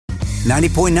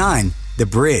90.9 The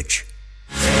Bridge.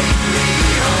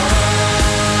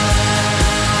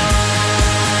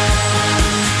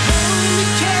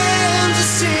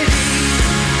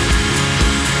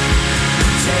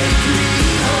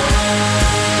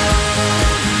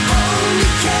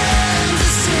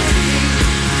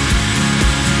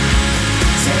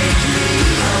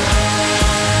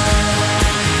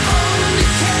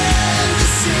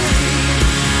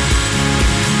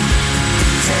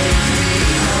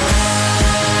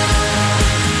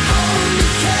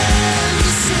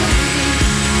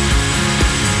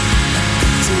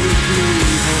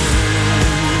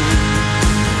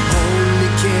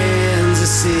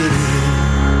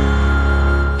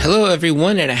 Hello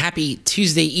everyone, and a happy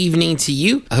Tuesday evening to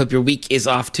you. I hope your week is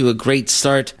off to a great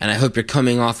start, and I hope you're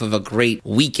coming off of a great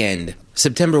weekend.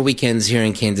 September weekends here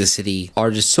in Kansas City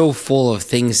are just so full of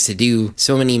things to do,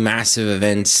 so many massive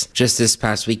events. Just this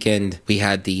past weekend, we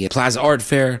had the Plaza Art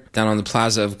Fair down on the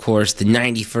plaza, of course, the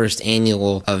 91st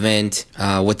annual event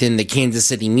within the Kansas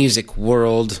City music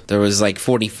world. There was like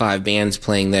 45 bands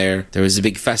playing there. There was a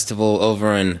big festival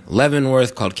over in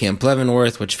Leavenworth called Camp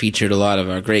Leavenworth, which featured a lot of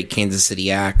our great Kansas City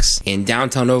acts. In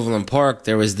downtown Overland Park,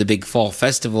 there was the big Fall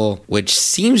Festival, which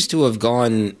seems to have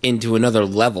gone into another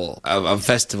level of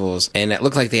festivals. And it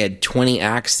looked like they had 20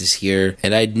 acts this year,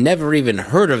 and I'd never even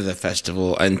heard of the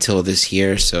festival until this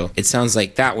year, so it sounds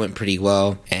like that went pretty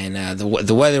well. And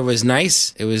the weather was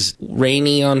nice. It was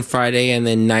rainy on Friday, and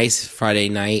then nice Friday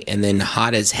night, and then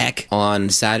hot as heck on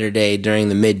Saturday during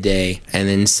the midday, and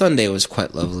then Sunday was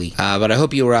quite lovely. But I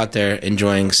hope you were out there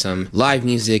enjoying some live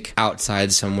music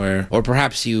outside somewhere, or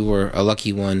perhaps you were a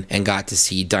lucky one and got to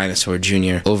see Dinosaur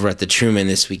Jr. over at the Truman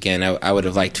this weekend. I would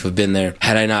have liked to have been there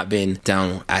had I not been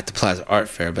down at the Plaza Art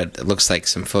Fair, but it looks like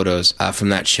some photos from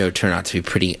that show turn out to be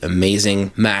pretty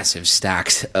amazing. Massive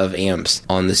stacks of amps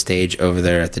on the stage over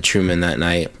there at the Truman that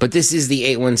night. But this is the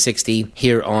 8160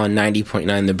 here on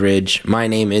 90.9 The Bridge. My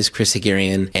name is Chris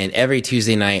Hagarian, and every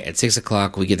Tuesday night at 6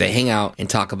 o'clock we get to hang out and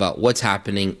talk about what's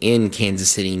happening in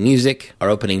Kansas City music. Our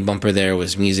opening bumper there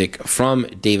was music from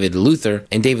David Luther,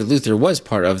 and David Luther was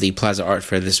part of the Plaza Art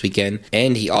Fair this weekend,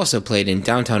 and he also played in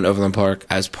downtown Overland Park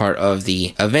as part of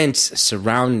the events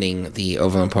surrounding the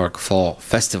Overland Park Fall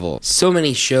Festival. So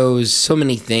many shows, so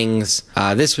many things.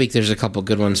 This week there's a couple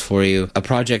good ones for you. A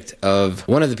project of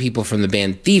one of the people from the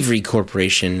band Thievery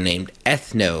Corporation named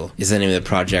Ethno is the name of the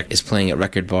project, is playing at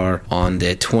Record Bar on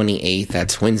the 28th.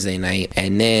 That's Wednesday night.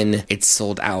 And then it's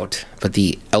sold out. But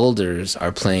the Elders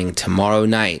are playing tomorrow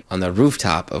night on the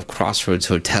rooftop of Crossroads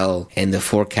Hotel, and the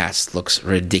forecast looks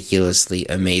ridiculously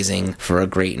amazing for a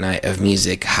great night of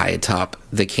music high atop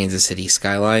the Kansas City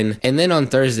skyline. And then on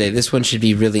Thursday, this one should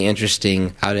be really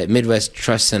interesting, out at Midwest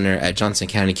Trust Center at Johnson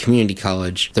County Community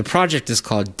College. The project is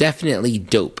called Definitely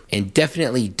Dope, and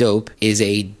Definitely Dope is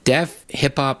a deaf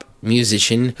hip-hop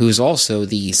musician who is also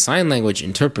the sign language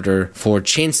interpreter for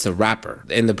Chance the Rapper.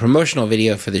 And the promotional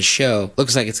video for this show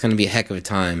looks like it's going to be a heck of a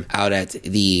time out at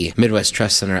the Midwest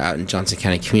Trust Center out in Johnson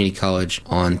County Community College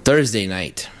on Thursday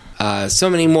night. So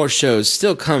many more shows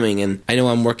still coming, and I know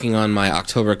I'm working on my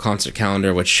October concert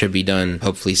calendar, which should be done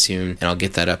hopefully soon, and I'll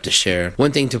get that up to share.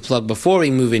 One thing to plug before we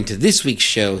move into this week's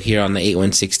show here on the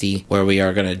 8160, where we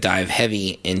are going to dive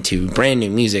heavy into brand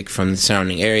new music from the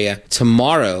surrounding area.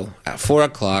 Tomorrow at 4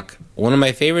 o'clock, one of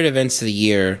my favorite events of the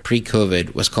year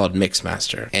pre-COVID was called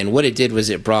Mixmaster. And what it did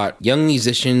was it brought young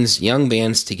musicians, young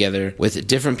bands together with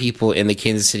different people in the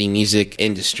Kansas City music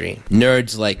industry.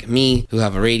 Nerds like me who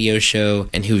have a radio show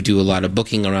and who do a lot of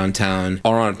booking around town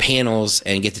are on panels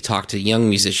and get to talk to young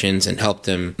musicians and help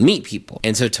them meet people.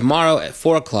 And so tomorrow at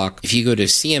 4 o'clock, if you go to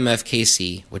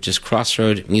CMFKC, which is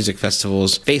Crossroad Music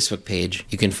Festival's Facebook page,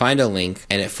 you can find a link.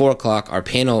 And at 4 o'clock, our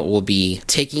panel will be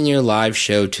taking your live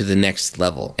show to the next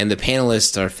level. And the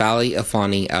panelists are Fali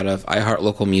Afani out of iHeart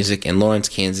Local Music in Lawrence,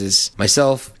 Kansas,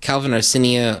 myself, Calvin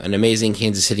Arsinia, an amazing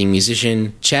Kansas City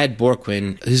musician, Chad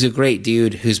Borquin, who's a great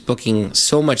dude who's booking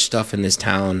so much stuff in this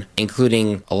town,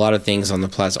 including a lot of things on the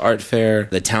Plaza Art Fair,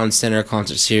 the Town Center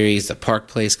concert series, the Park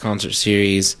Place concert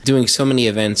series, doing so many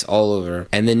events all over.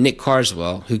 And then Nick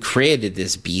Carswell, who created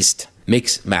this beast,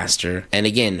 Mixmaster. And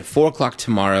again, 4 o'clock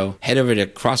tomorrow, head over to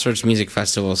Crossroads Music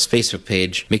Festival's Facebook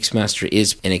page. Mixmaster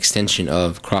is an extension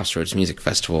of Crossroads Music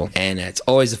Festival, and it's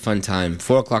always a fun time.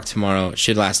 4 o'clock tomorrow. It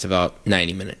should last about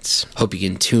 90 minutes. Hope you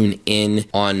can tune in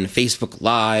on Facebook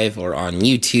Live or on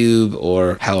YouTube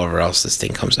or however else this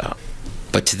thing comes out.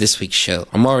 But to this week's show.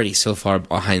 I'm already so far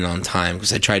behind on time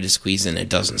because I tried to squeeze in a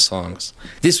dozen songs.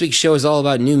 This week's show is all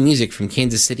about new music from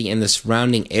Kansas City and the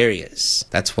surrounding areas.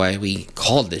 That's why we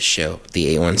called this show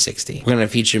the A160. We're going to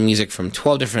feature music from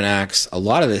 12 different acts. A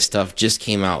lot of this stuff just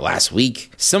came out last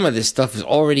week. Some of this stuff is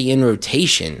already in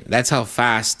rotation. That's how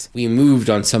fast we moved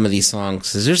on some of these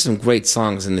songs. There's some great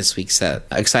songs in this week's set.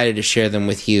 I'm excited to share them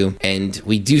with you. And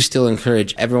we do still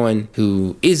encourage everyone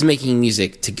who is making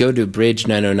music to go to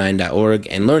bridge909.org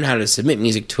and learn how to submit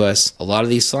music to us. A lot of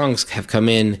these songs have come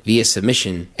in via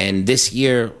submission. And this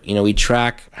year, we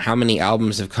track how many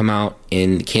albums have come out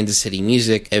in Kansas City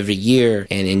music every year.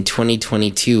 And in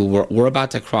 2022, we're about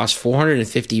to cross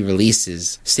 450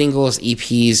 releases, singles,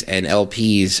 EPs, and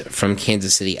LPs from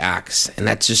Kansas City acts. And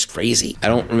that's just crazy. I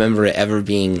don't remember it ever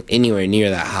being anywhere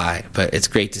near that high, but it's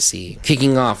great to see.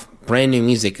 Kicking off brand new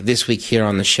music this week here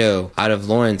on the show out of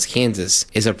Lawrence, Kansas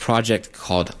is a project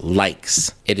called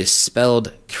Likes. It is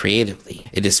spelled creatively.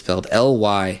 It is spelled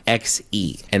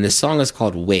Lyxe, and the song is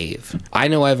called Wave. I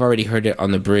know I've already heard it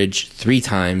on the bridge 3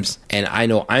 times, and I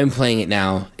know I'm playing it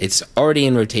now. It's already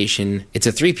in rotation. It's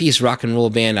a 3-piece rock and roll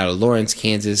band out of Lawrence,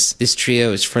 Kansas. This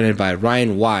trio is fronted by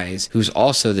Ryan Wise, who's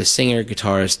also the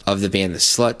singer-guitarist of the band The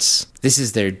Sluts. This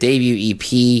is their debut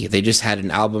EP. They just had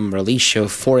an album release show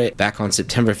for it back on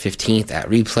September 15th at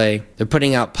Replay. They're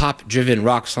putting out pop-driven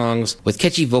rock songs with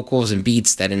catchy vocals and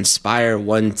beats that inspire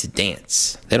one to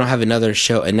dance. They don't have another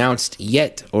show announced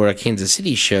yet, or a Kansas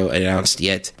City show announced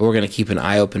yet, but we're going to keep an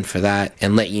eye open for that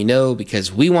and let you know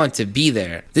because we want to be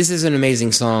there. This is an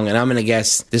amazing song, and I'm going to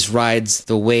guess this rides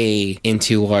the way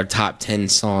into our top 10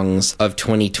 songs of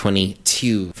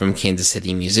 2022 from Kansas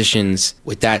City musicians.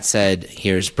 With that said,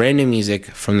 here's brand new music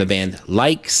from the band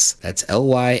Likes. That's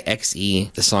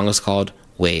Lyxe. The song is called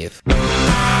Wave.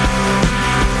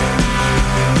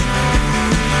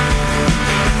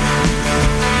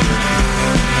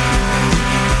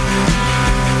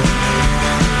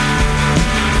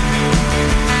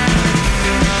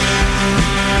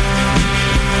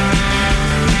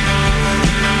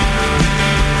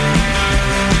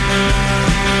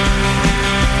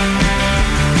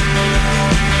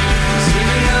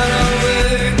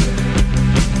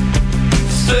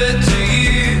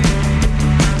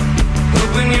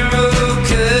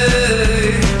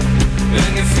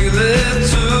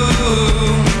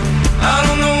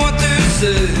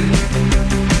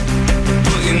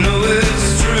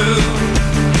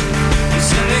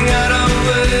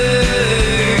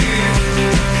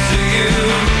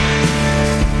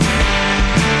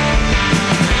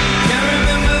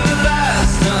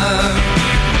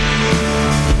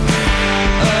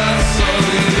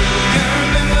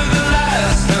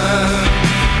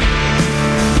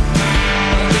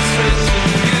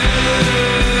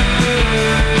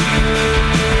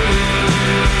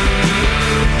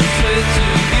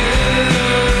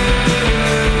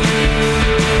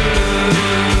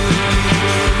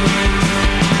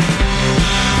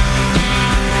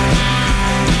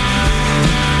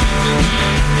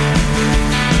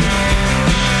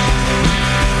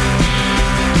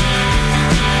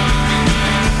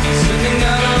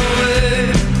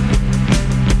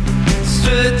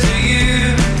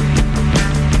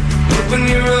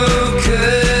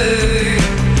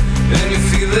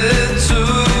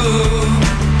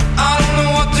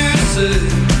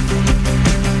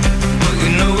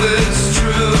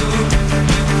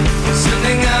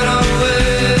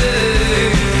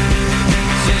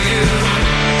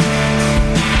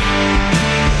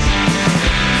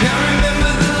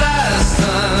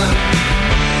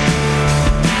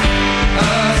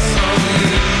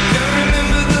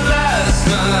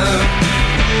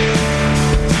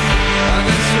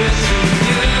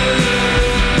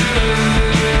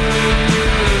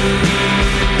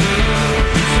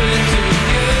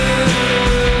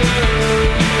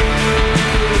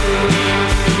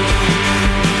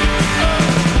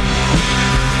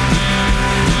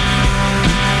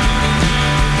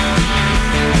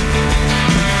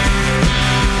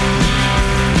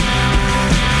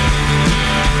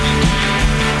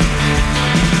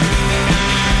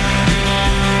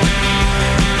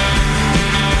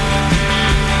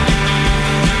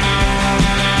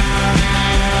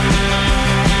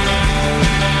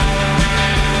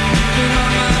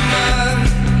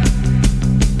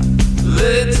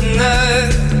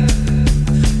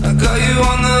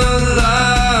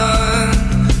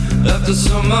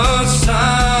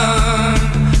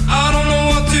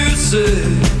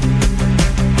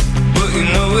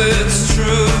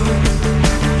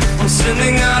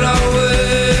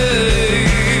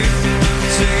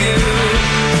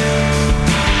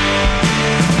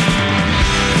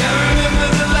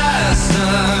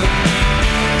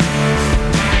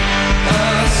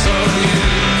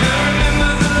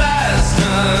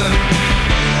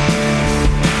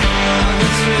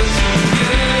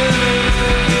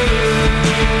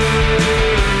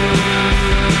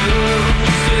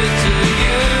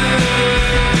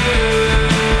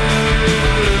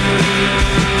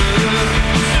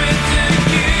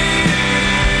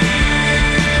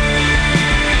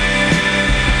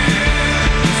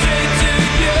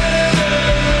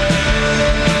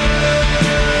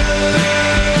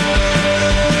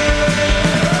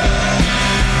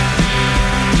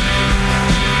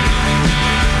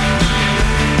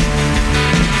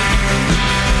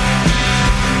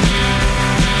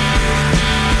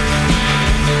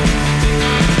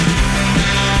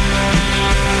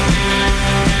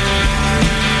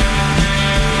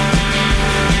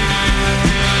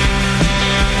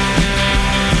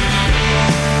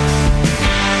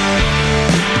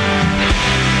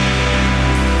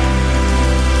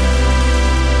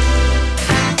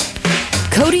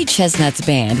 Cody Chestnut's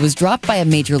band was dropped by a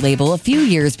major label a few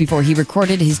years before he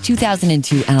recorded his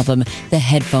 2002 album, The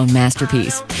Headphone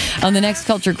Masterpiece. On the next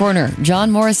Culture Corner, John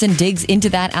Morrison digs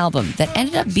into that album that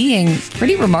ended up being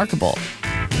pretty remarkable.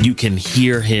 You can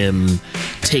hear him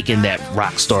taking that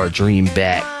rock star dream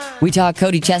back. We talk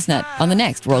Cody Chestnut on the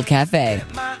next World Cafe.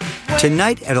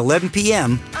 Tonight at 11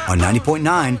 p.m. on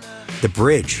 90.9, The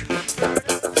Bridge.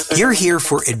 You're here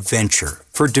for adventure,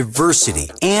 for diversity,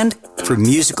 and for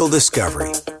musical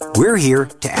discovery. We're here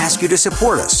to ask you to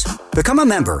support us. Become a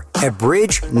member at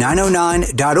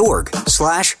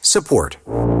bridge909.org/support.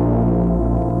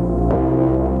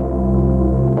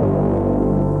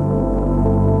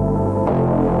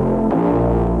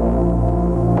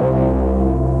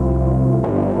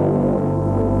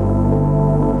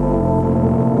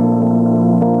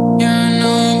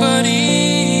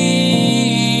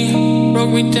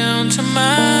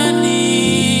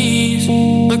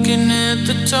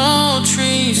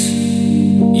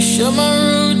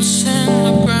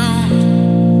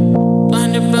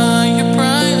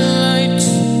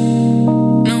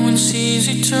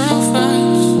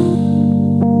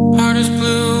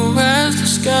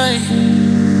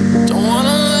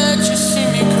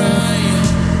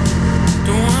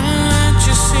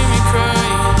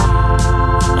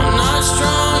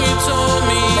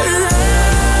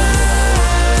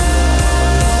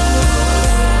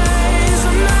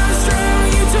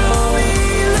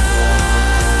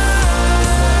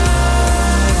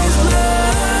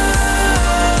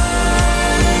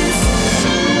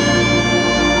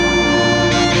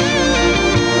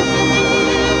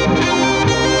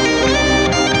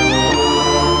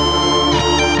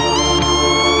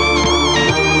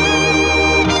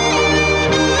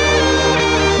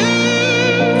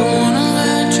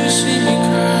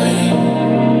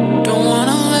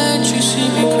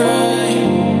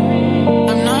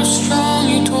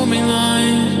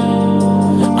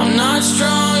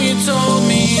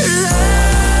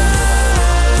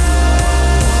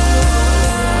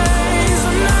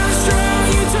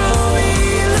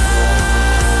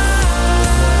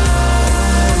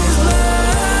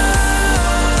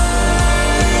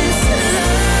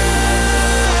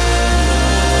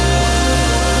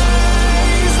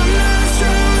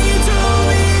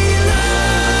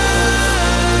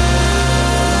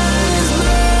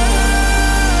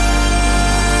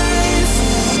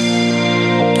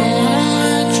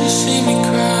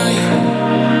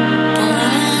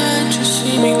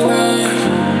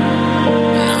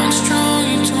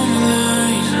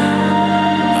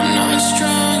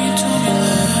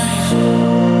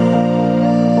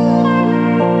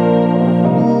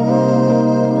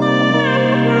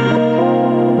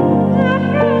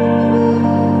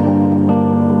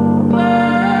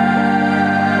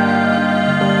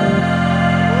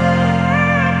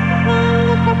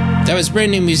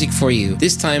 Brand new music for you,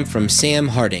 this time from Sam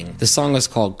Harding. The song is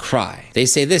called Cry. They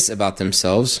say this about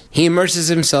themselves: he immerses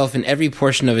himself in every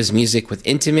portion of his music with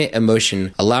intimate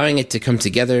emotion, allowing it to come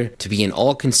together to be an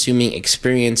all-consuming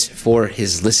experience for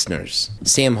his listeners.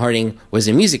 Sam Harding was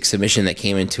a music submission that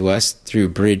came into us through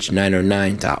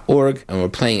bridge909.org, and we're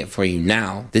playing it for you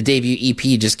now. The debut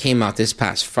EP just came out this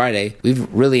past Friday. We've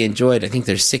really enjoyed, I think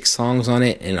there's 6 songs on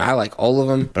it, and I like all of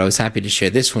them, but I was happy to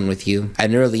share this one with you. At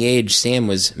an early age, Sam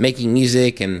was making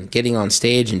music and getting on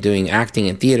stage and doing acting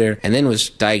and theater, and then was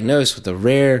diagnosed with a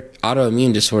rare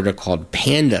autoimmune disorder called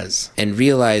PANDAS, and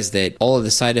realized that all of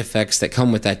the side effects that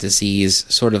come with that disease,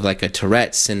 sort of like a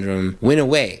Tourette syndrome, went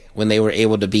away when they were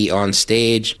able to be on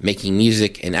stage making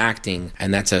music and acting,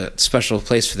 and that's a special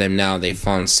place for them now. They've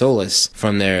found solace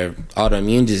from their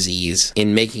autoimmune disease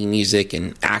in making music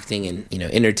and acting and,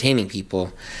 entertaining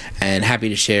people. And happy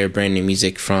to share brand new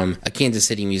music from a Kansas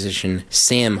City musician,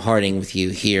 Sam Harding, with you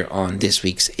here on this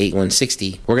week's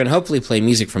 8160. We're going to hopefully play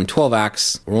music from 12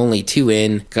 acts. We're only 2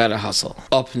 in. Gotta hustle.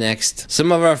 Up next,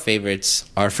 some of our favorites.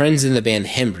 Our friends in the band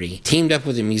Hembry teamed up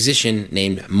with a musician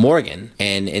named Morgan,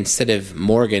 and instead of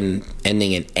Morgan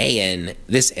ending in AN,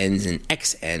 this ends in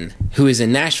XN, who is a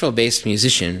Nashville-based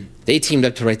musician. They teamed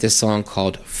up to write this song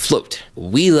called Float.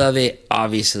 We love it,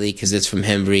 obviously, because it's from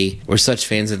Hembry. We're such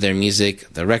fans of their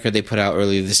music. The record they put out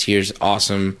earlier this year is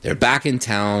awesome. They're back in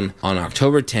town on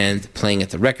October 10th, playing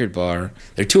at the Record Bar.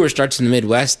 Their tour starts in the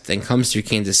Midwest, then comes through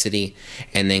Kansas City,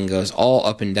 and then goes all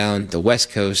up and down the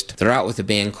West Coast. They're out with a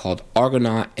band called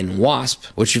Argonaut and Wasp,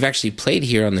 which we've actually played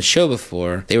here on the show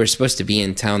before. They were supposed to be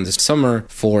in town this summer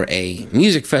for a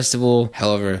music festival.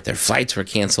 However, their flights were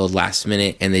canceled last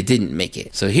minute, and they didn't make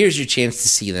it. So here's your chance to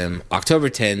see them October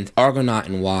 10th, Argonaut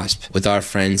and Wasp, with our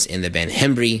friends in the band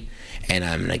Hembry, and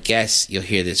I'm gonna guess you'll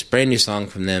hear this brand new song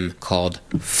from them called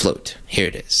Float. Here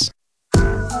it is.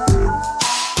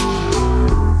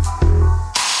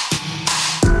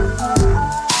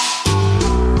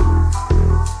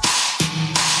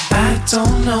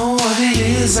 don't know what it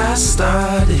is I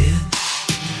started.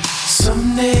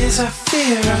 Some days I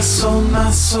fear I sold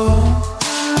my soul,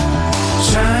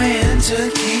 trying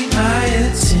to keep my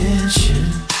attention.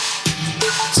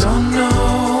 Don't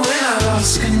know when I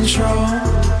lost control.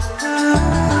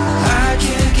 I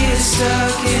can't get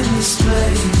stuck in this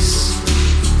place,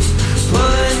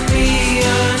 pulling me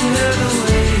under the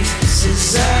waves.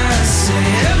 As I say,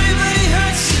 everybody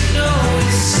hurts, you know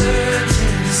it's certain.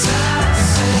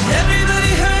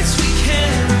 Everybody hurts, we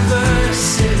can't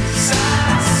reverse it.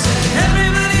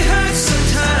 Everybody hurts,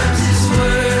 sometimes it's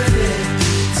worth it.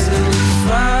 Till we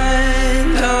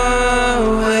find our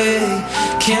way.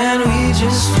 Can we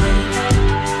just float?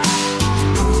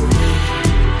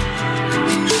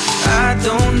 I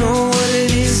don't know what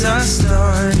it is I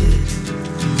started.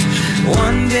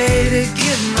 One day to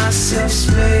give myself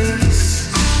space,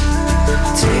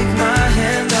 take my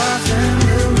hand off and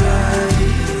we'll ride.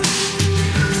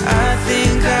 I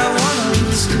think I wanna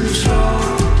lose control.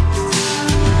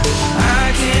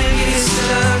 I can't get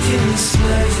stuck in this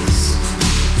place,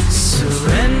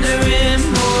 surrendering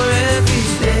more every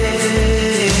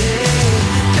day.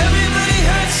 Everybody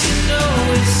hurts, you know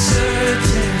it's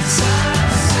certain.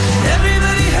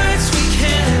 Everybody hurts, we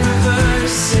can't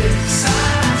reverse it.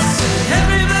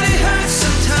 Everybody hurts,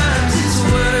 sometimes it's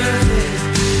worth it.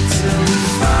 Till we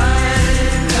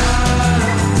find our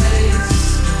ways.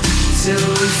 Till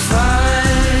we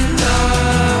find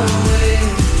our way.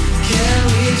 Can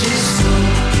we just float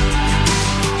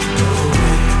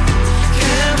away?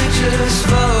 Can we just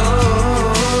float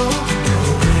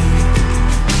away?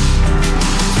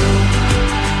 Float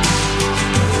away.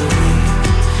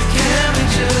 Can we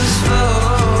just float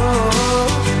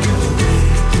away?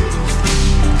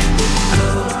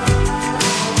 Float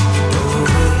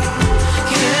away.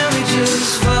 Can we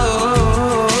just float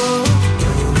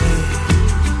away?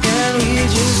 Can we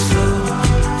just float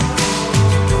away?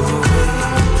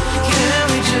 Can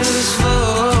we just float?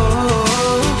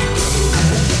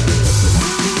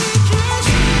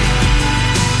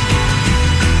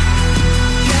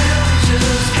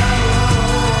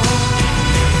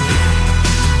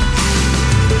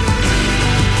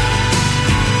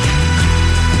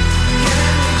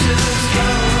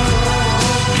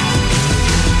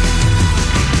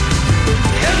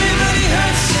 Everybody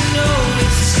hurts, you know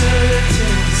it's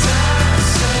certain.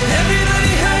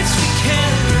 Everybody hurts, we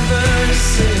can't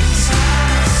reverse it.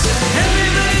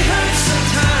 Everybody hurts,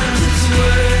 sometimes it's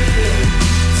worth it.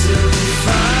 Till we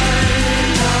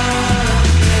find our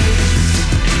place.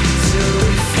 Till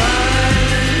we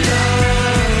find our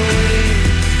way.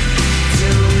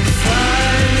 Till we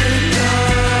find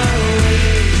our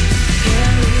way.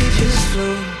 Can we just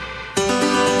float?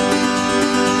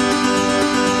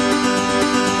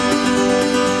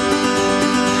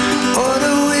 What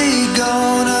are we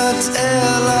gonna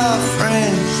tell our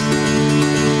friends?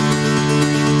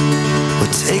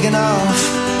 We're taking off,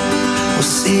 we'll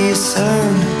see you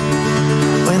soon.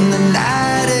 When the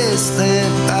night is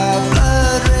lit by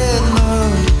blood red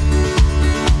moon.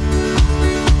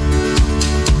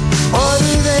 What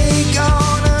are they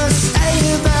gonna say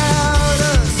about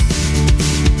us?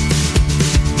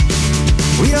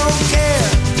 We don't care,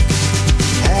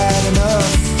 had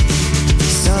enough.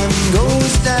 Sun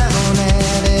goes down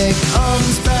and it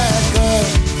comes back up.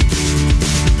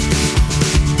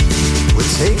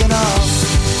 We're taking off,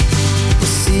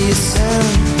 we'll see you soon.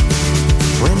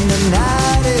 When the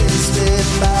night is lit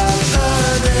by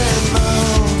blood red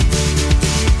moon.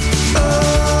 Oh,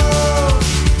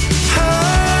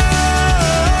 oh,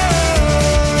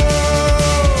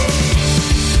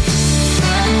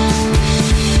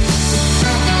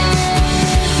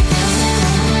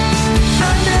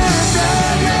 under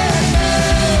blood red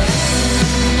moon.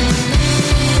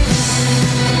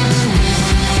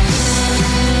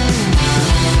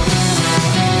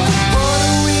 What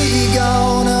are we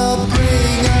gonna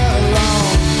bring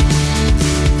along?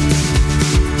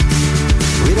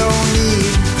 We don't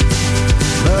need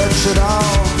much at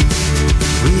all.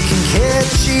 We can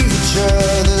catch each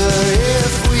other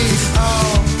if we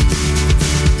fall.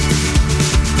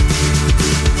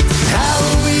 How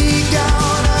are we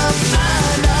gonna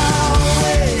find our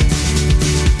way?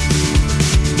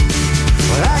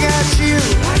 Well, I got you,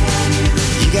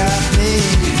 you got me.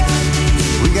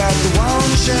 We got the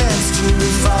one chance to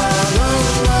follow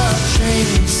our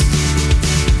dreams.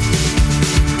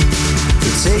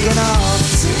 We're taking off,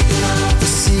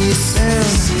 we'll see you soon.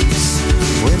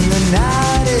 When the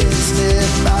night is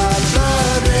lit by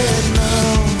blood red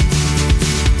moon.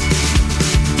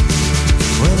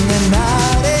 When the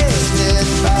night is lit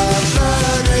by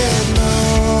blood red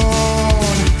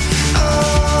moon. Oh,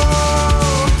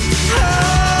 oh,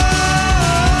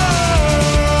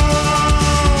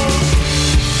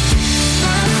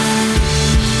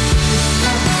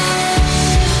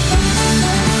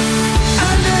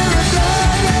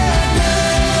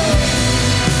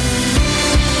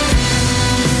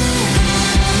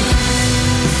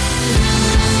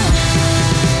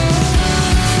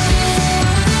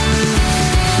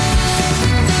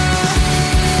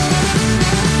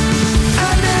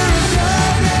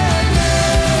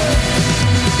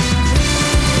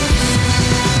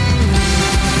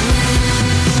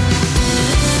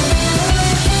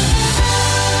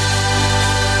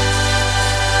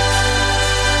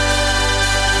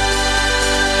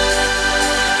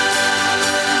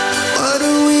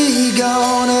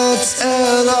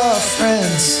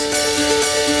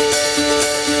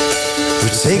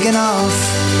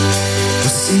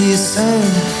 see you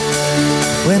soon.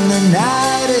 When the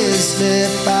night is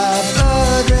lit by a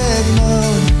blood red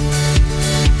moon.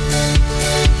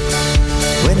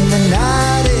 When the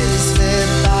night is lit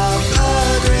by a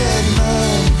blood red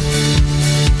moon.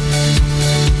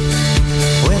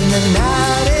 When the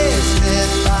night is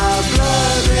lit by a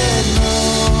blood red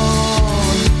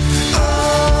moon. Oh,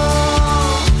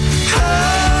 oh.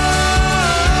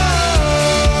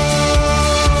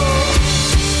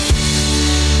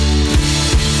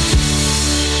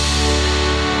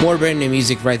 More brand new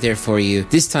music right there for you.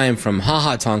 This time from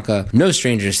Haha Tonka, no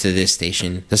strangers to this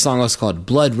station. The song was called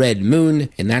Blood Red Moon,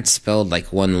 and that's spelled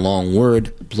like one long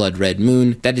word, Blood Red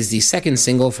Moon. That is the second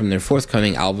single from their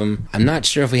forthcoming album. I'm not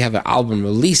sure if we have an album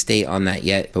release date on that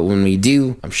yet, but when we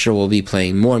do, I'm sure we'll be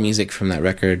playing more music from that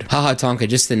record. Haha Tonka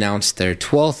just announced their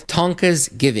 12th Tonka's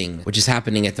Giving, which is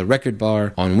happening at the Record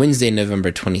Bar on Wednesday,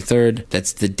 November 23rd.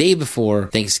 That's the day before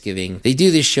Thanksgiving. They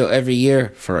do this show every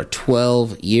year for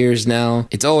 12 years now.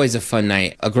 It's always a fun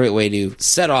night, a great way to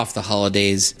set off the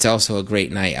holidays. It's also a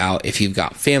great night out if you've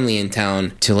got family in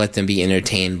town to let them be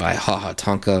entertained by Haha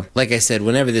Tonka. Like I said,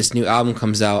 whenever this new album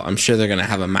comes out, I'm sure they're going to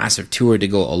have a massive tour to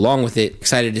go along with it.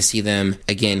 Excited to see them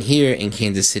again here in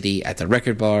Kansas City at the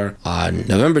Record Bar on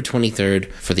November 23rd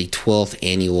for the 12th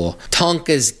annual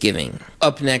Tonka's Giving.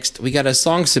 Up next, we got a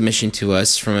song submission to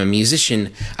us from a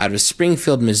musician out of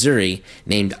Springfield, Missouri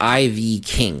named Ivy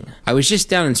King. I was just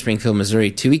down in Springfield, Missouri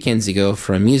 2 weekends ago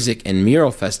for a music and mural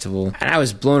festival, and I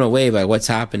was blown away by what's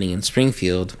happening in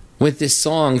Springfield. With this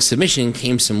song submission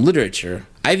came some literature.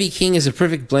 Ivy King is a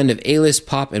perfect blend of A-list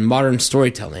pop and modern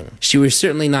storytelling. She was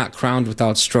certainly not crowned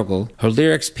without struggle. Her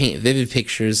lyrics paint vivid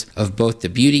pictures of both the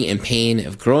beauty and pain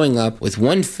of growing up with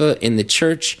one foot in the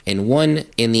church and one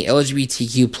in the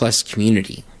LGBTQ plus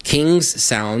community. King's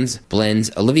sounds blends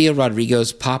Olivia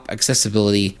Rodrigo's pop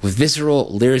accessibility with visceral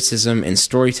lyricism and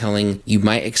storytelling you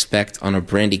might expect on a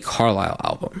Brandi Carlile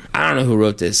album. I don't know who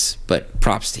wrote this, but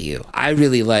props to you. I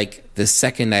really like the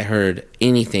second I heard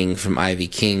anything from Ivy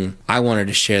King, I wanted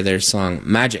to share their song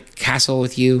Magic Castle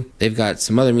with you. They've got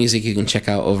some other music you can check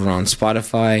out over on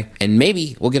Spotify, and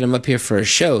maybe we'll get them up here for a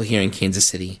show here in Kansas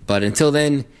City. But until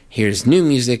then, here's new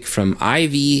music from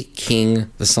Ivy King.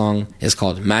 The song is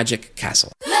called Magic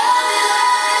Castle.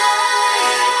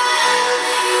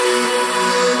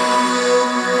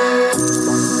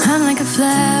 I'm like a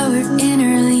flower in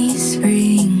early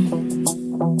spring.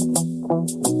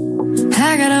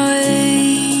 I got a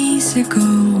ways to go,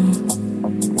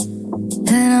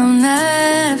 and I'm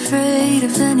not afraid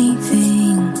of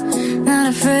anything. Not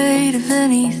afraid of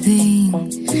anything.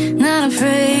 Not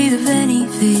afraid of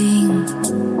anything.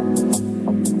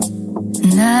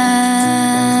 Now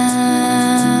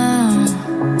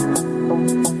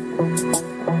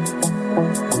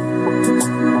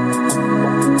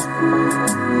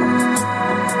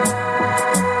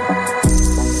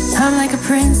I'm like a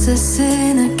princess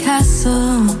in a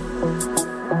castle,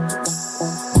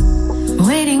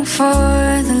 waiting for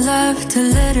the love to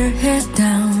let her hair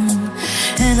down.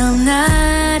 And I'm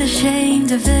not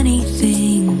ashamed of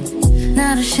anything.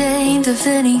 Not ashamed of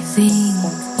anything.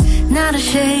 Not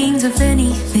ashamed of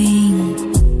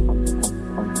anything.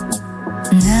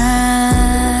 Now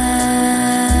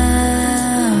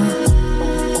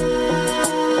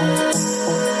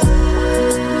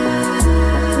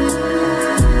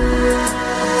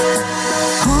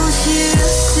won't you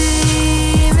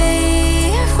see me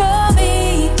for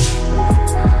me?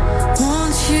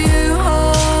 Won't you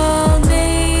hold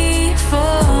me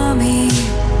for me?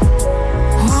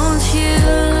 Won't you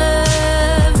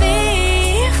love me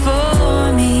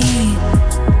for me?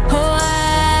 Oh,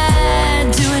 I'd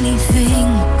do anything.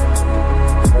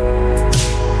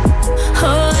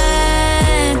 Oh,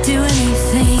 I'd do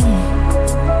anything.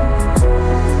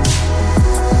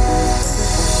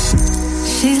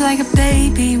 She's like a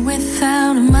baby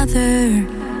without a mother,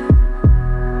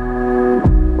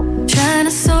 trying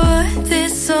to sort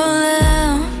this all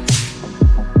out.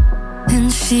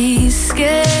 And she's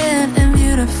scared and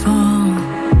beautiful.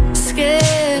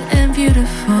 Scared and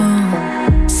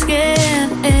beautiful.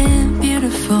 Scared and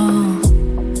beautiful.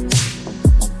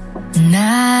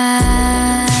 Now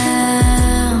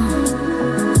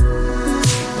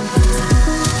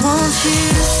won't you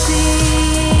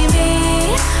see me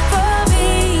for me?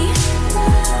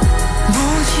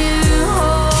 Won't you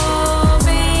hold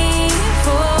me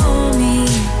for me?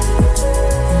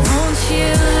 Won't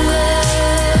you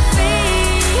love me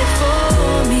for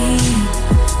me?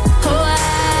 Oh,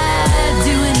 I'd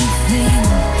do anything.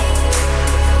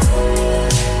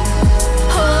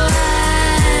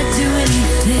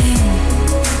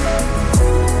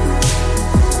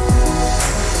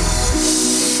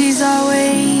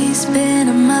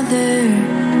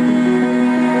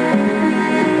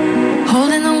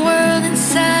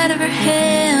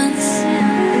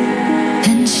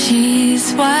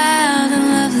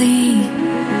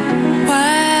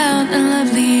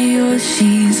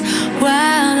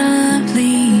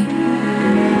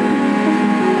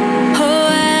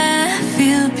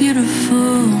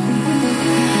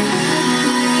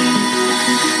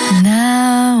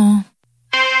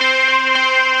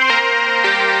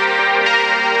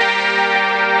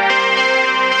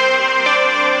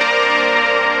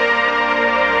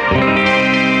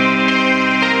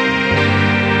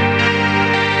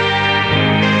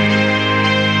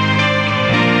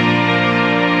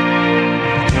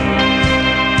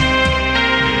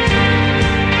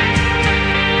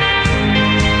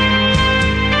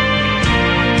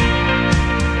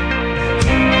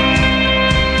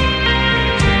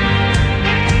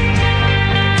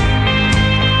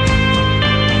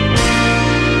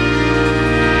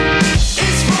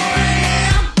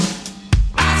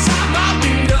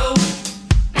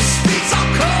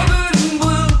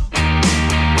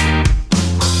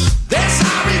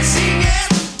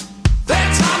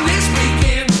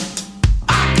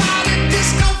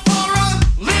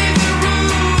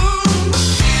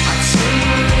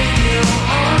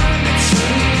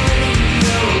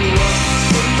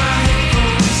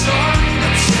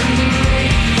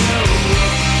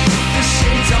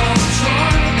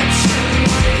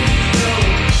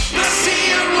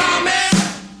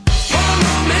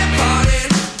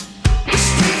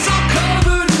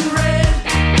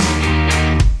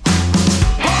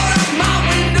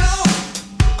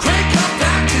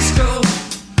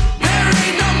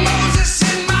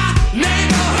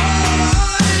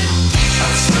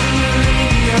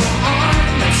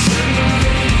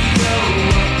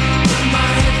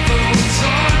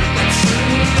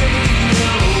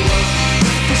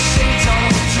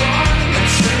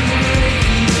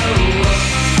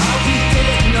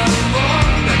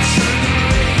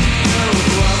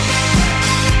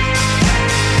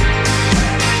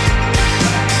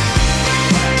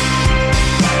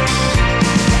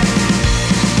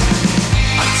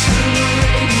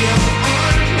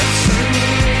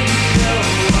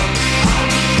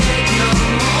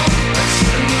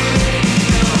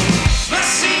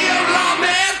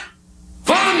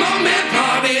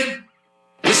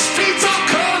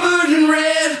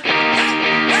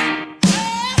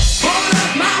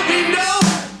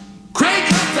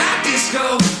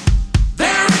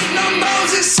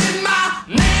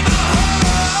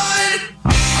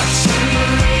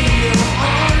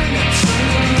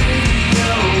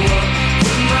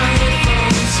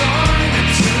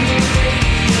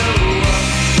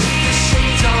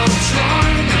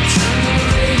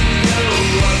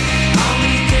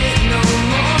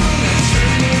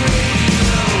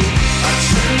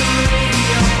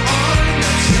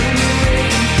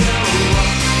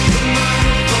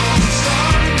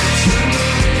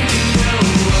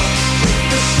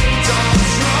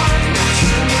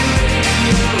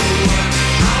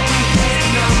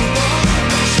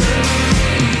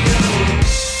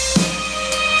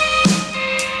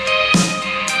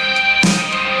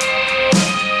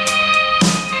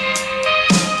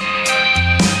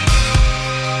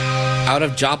 out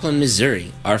of Joplin,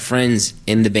 Missouri, our friends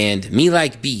in the band Me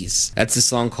Like Bees. That's a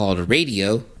song called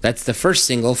Radio. That's the first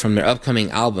single from their upcoming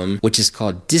album, which is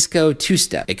called Disco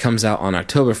Two-Step. It comes out on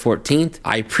October 14th.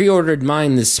 I pre-ordered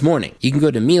mine this morning. You can go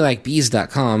to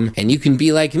melikebees.com and you can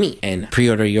be like me and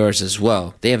pre-order yours as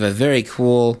well. They have a very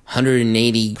cool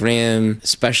 180 gram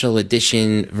special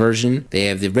edition version. They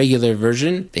have the regular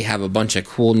version. They have a bunch of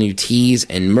cool new tees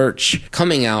and merch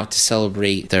coming out to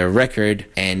celebrate their record.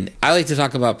 And I like to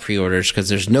talk about pre-orders because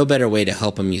there's no better way to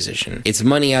help a musician. It's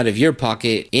money out of your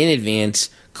pocket in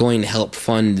advance going to help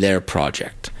fund their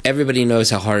project. Everybody knows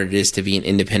how hard it is to be an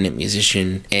independent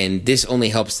musician, and this only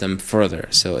helps them further.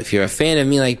 So if you're a fan of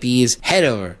Me Like Bees, head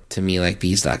over to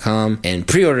melikebees.com and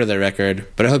pre-order the record.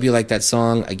 But I hope you like that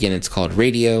song. Again, it's called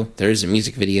Radio. There is a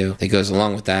music video that goes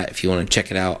along with that if you want to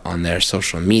check it out on their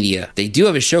social media. They do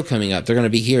have a show coming up. They're going to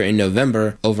be here in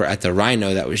November over at the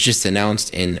Rhino that was just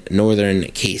announced in northern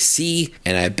KC,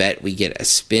 and I bet we get a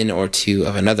spin or two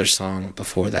of another song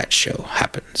before that show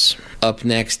happens. Up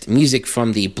next, music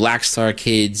from the Black Star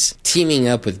Kids teaming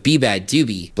up with Be Bad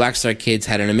Doobie. Black Star Kids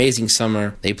had an amazing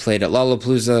summer. They played at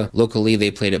Lollapalooza. Locally,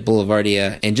 they played at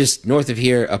Boulevardia. And just north of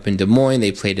here, up in Des Moines,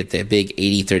 they played at the big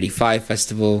 8035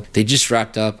 festival. They just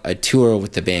wrapped up a tour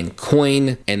with the band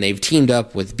Coin, and they've teamed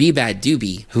up with Be Bad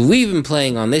Doobie, who we've been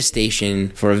playing on this station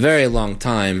for a very long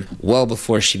time, well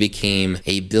before she became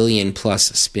a billion-plus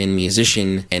spin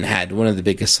musician and had one of the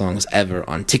biggest songs ever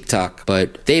on TikTok.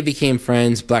 But they became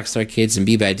friends, Black Star Kids and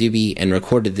Be Bad Doobie, and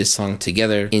recorded this song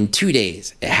together in 2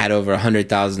 days. It had over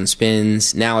 100,000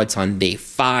 spins. Now it's on day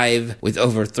 5 with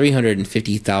over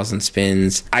 350,000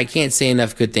 spins. I can't say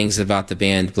enough good things about the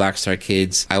band Black Star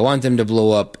Kids. I want them to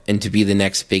blow up and to be the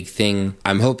next big thing.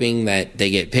 I'm hoping that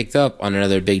they get picked up on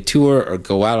another big tour or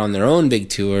go out on their own big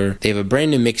tour. They have a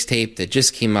brand new mixtape that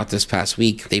just came out this past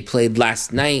week. They played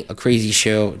last night, a crazy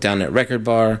show down at Record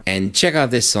Bar, and check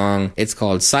out this song. It's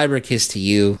called Cyber Kiss to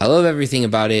You. I love everything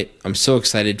about it. I'm so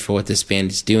excited for what this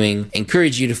band is doing.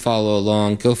 Encourage you to follow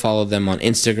along. Go follow them on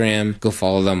Instagram. Go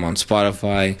follow them on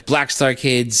Spotify. Black Star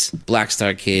Kids, Black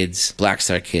Star Kids, Black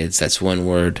Star Kids. That's one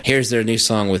word. Here's their new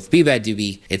song with Be Bad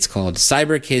Doobie. It's called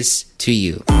Cyber Kiss to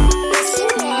You.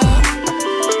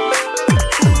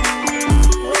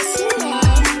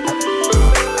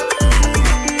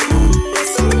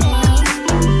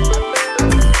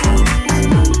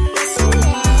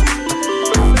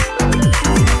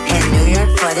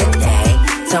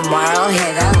 Tomorrow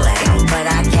hit LA, but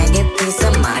I can't get peace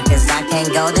of mind cause I can't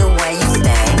go to where you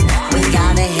stay. We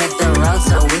gotta hit the road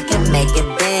so we can make it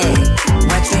big.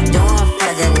 What you doing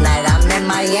for the night? I'm in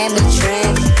Miami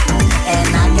trick,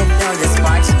 and I can feel the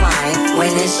sparks flying.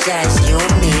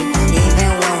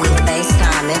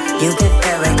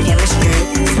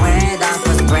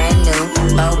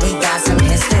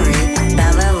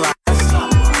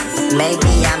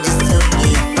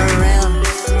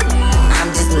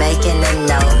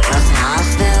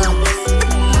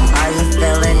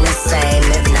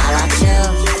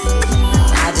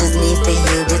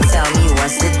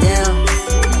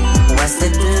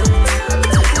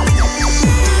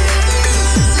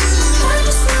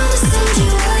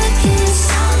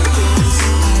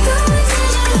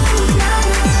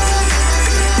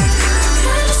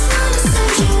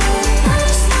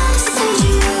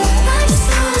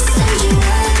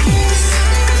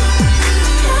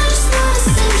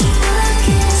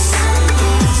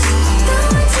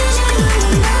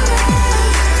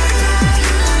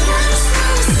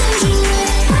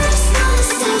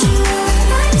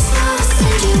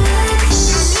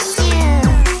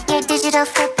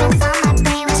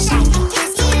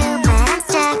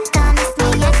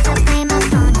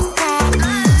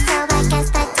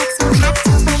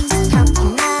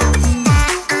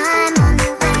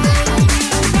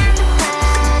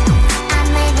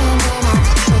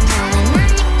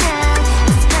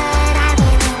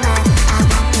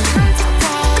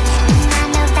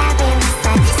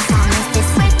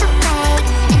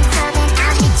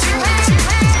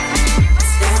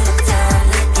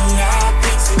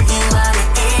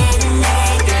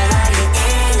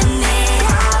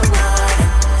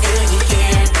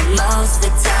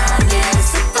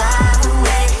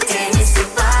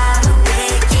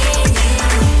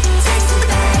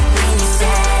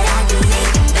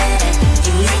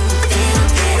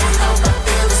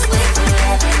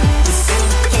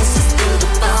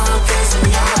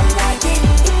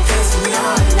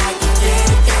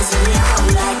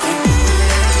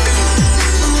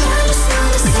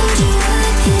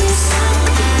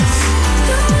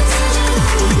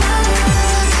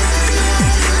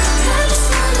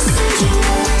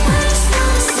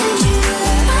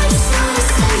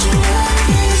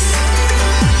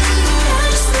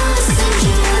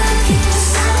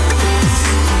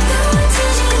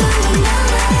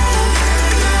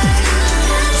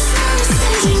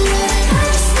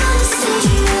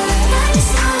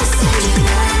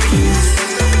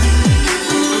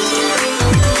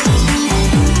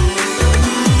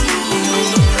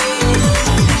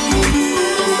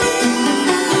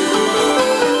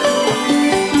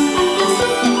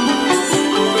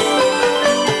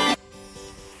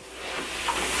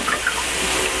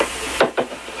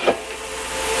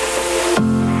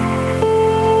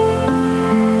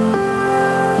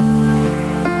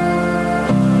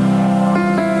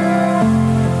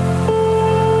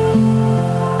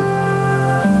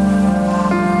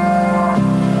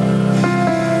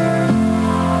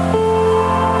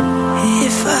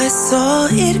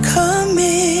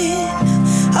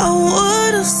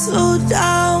 slow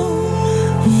down.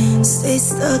 Stay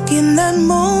stuck in that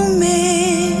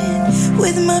moment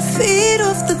with my feet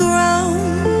off the ground.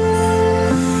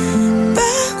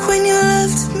 Back when you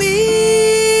left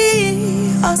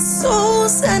me, our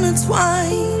souls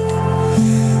intertwined.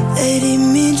 That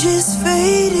image is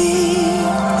fading,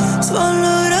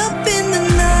 swallowed up in the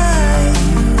night.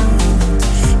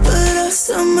 But our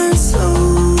summer's over,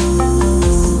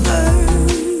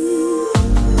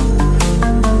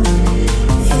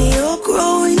 and you're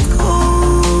growing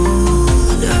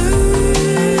colder.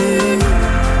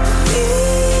 We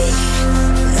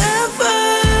never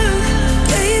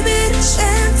gave it a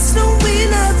chance, no, we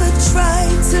never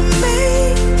tried to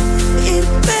make it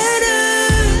better.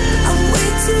 I'm way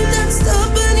too damn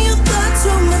stubborn, you got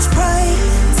too much pride.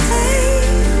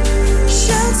 Take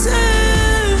shelter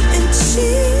and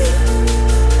cheap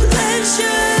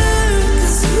pleasure,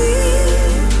 'cause we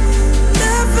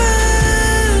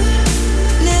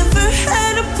never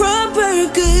had a proper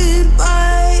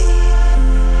goodbye.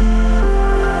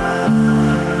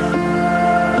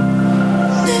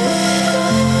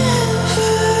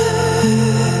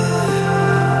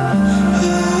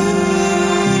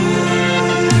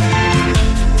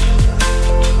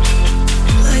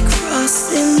 Like frost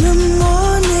in the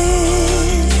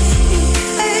morning,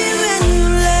 hey, when you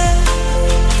left,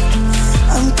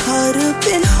 I'm caught up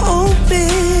in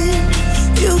hoping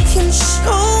you can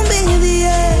show me the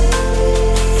end.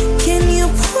 Can you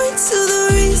point to the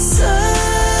reason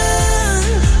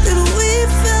that we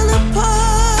fell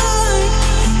apart?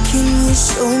 Can you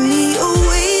show me a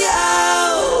way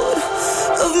out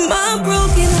of my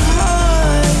broken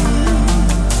heart?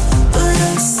 But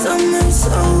our summer's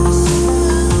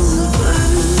over,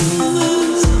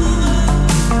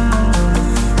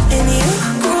 and you're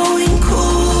growing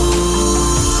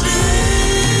colder.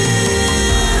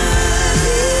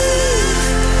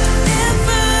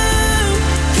 Never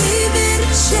gave it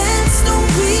a chance, no,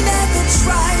 we never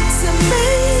tried to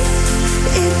make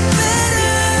it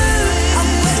better. I'm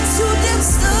way too damn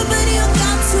stubborn, you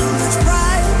got too much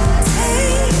pride.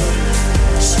 Take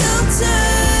shelter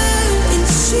and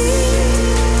cheap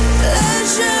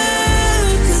pleasure,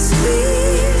 'cause we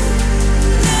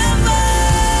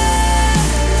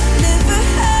never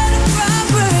had a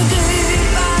proper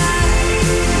goodbye.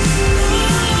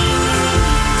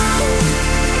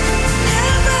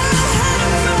 Never had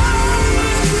a proper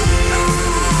goodbye.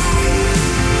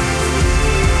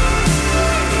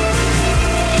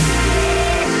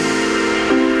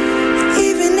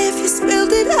 Even if you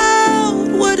spilled it out,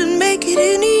 wouldn't make it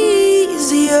any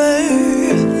easier.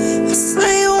 I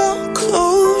say I want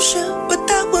closure, but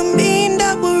that would mean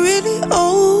that we're really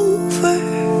over.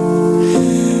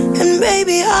 And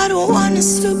baby, I don't want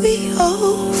us to be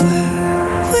over.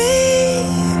 We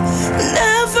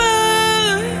never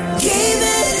gave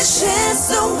it a chance,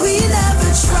 so we never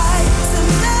tried to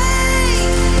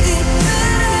make it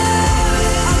better.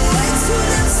 I'm way too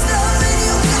damn stubborn,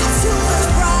 you got too much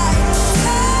pride.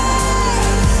 Hey,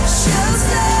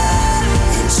 shelter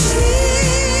and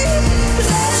cheap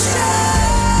pleasure,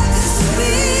 'cause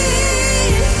we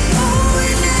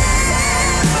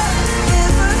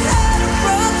never had a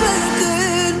proper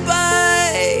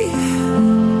goodbye.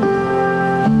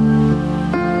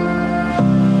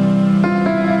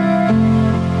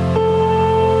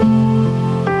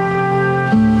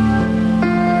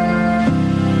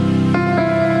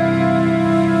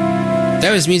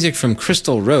 That was music from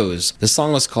Crystal Rose. The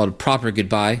song was called Proper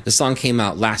Goodbye. The song came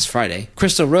out last Friday.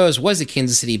 Crystal Rose was a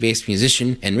Kansas City-based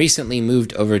musician and recently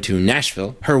moved over to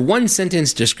Nashville. Her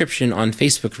one-sentence description on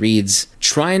Facebook reads,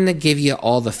 "Trying to give you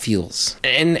all the feels."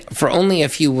 And for only a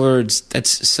few words,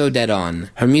 that's so dead on.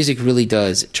 Her music really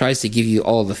does. It tries to give you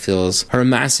all the feels. Her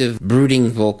massive,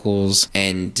 brooding vocals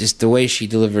and just the way she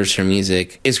delivers her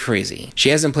music is crazy. She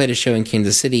hasn't played a show in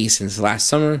Kansas City since last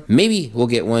summer. Maybe we'll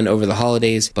get one over the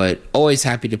holidays, but always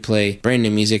happy to play brand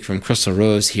new music from Crystal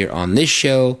Rose here on this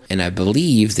show, and I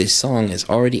believe this song is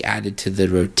already added to the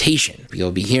rotation.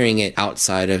 You'll be hearing it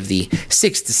outside of the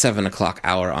 6 to 7 o'clock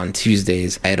hour on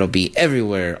Tuesdays. It'll be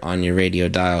everywhere on your radio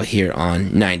dial here on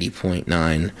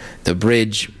 90.9 The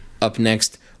Bridge. Up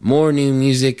next, more new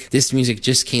music. This music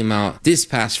just came out this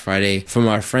past Friday from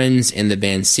our friends in the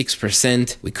band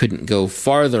 6%. We couldn't go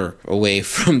farther away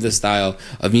from the style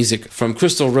of music from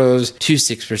Crystal Rose to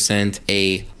 6%,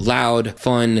 a loud,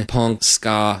 fun, punk,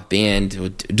 ska band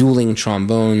with dueling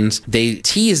trombones. They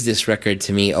teased this record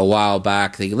to me a while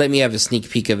back. They let me have a sneak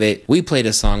peek of it. We played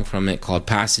a song from it called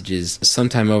Passages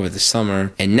sometime over the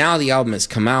summer, and now the album has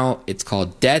come out. It's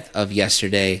called Death of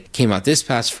Yesterday. Came out this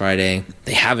past Friday.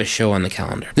 They have a show on the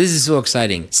calendar. This is so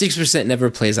exciting. 6% never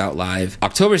plays out live.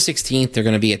 October 16th, they're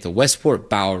going to be at the Westport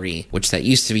Bowery, which that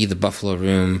used to be the Buffalo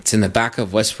Room. It's in the back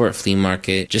of Westport Flea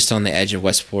Market, just on the edge of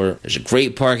Westport. There's a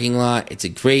great parking lot. It's a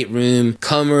great room.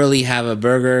 Come early, have a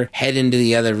burger, head into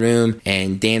the other room,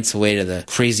 and dance away to the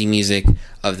crazy music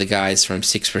of the guys from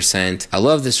 6%. I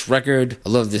love this record. I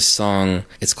love this song.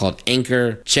 It's called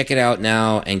Anchor. Check it out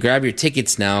now and grab your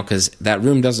tickets now because that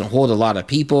room doesn't hold a lot of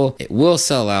people. It will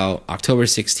sell out October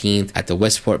 16th at the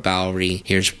Westport Bowery.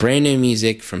 Here's brand new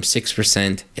music from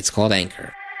 6%. It's called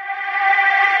Anchor.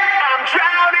 I'm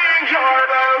drowning, you're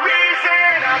the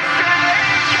reason I'm staying.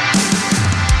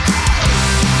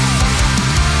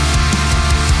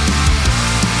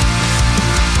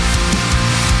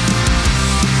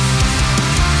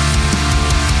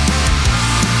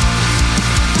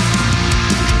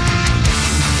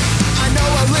 I know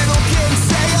a little can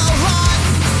say a lot.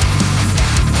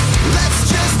 Let's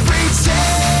just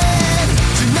pretend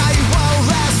tonight won't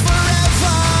last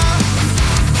forever.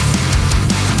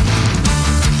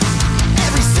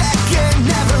 Every second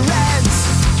never ends.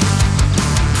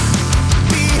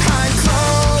 Behind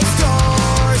closed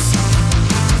doors,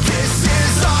 this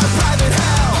is our private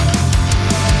hell.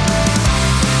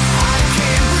 I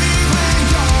can't breathe when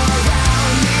you're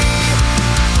around me.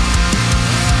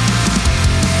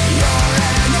 You're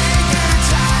an anchor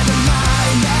tied to my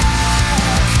neck,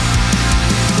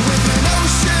 with an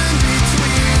ocean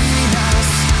between us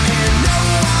and no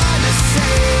one to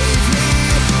save me.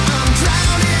 I'm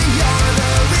drowning, you're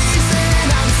the reason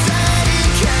I'm sinking.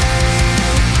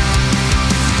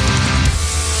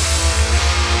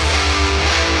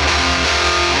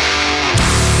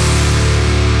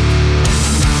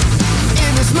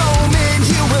 In this moment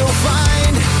you will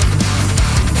find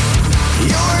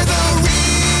you're the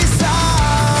reason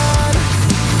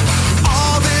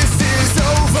all this is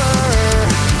over.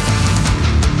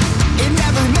 It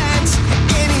never meant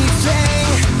anything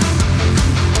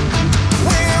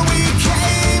where we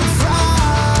came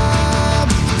from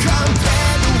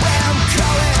compared to where I'm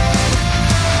going.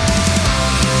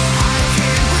 I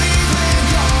can't breathe when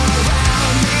you're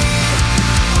around me.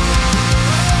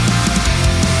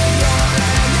 You're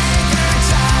an anchor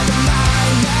tied to my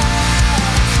neck,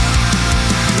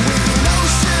 with an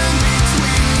ocean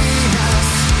between us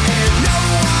and no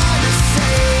one to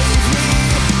save me.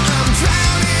 I'm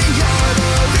drowning, you're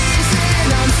the reason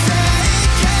I'm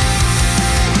sinking.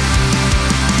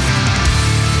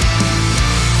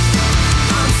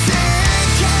 I'm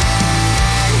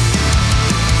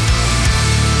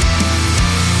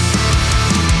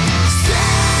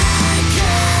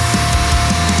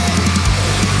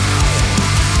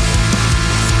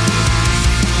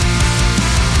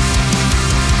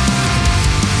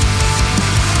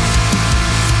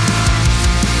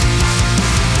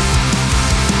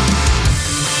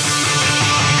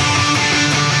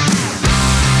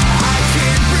I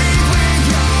can't breathe when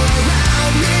you're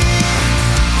around me.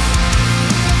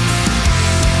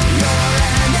 You're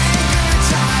an anchor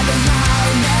tied to my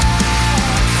neck,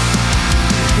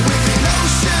 with an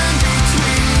ocean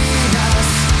between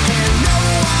us and no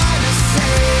one to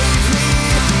save me.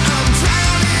 I'm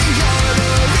drowning, you're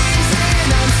the reason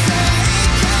I'm sinking.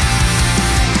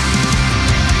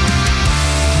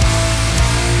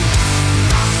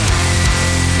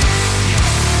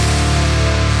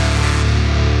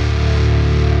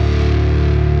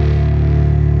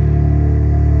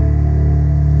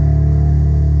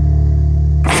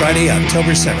 Friday,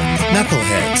 October 7th,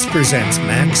 Knuckleheads presents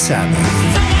Max Sabbath.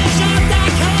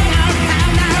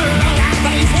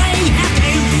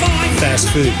 Fast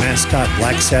food mascot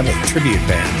Black Sabbath tribute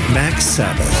band, Max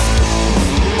Sabbath.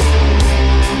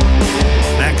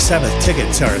 Max Sabbath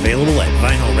tickets are available at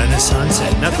Vinyl Renaissance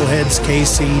at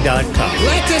knuckleheadskc.com.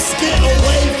 Let us get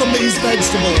away from these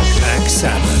vegetables. Max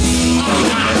Sabbath.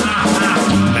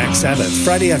 Max Sabbath,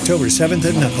 Friday, October 7th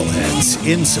at Knuckleheads,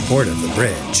 in support of The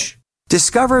Bridge.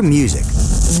 Discover music.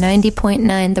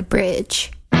 90.9 The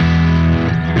Bridge.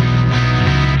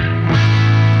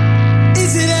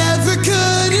 Is it ever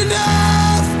good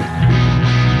enough?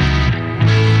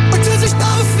 Or does it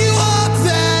not feel up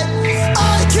that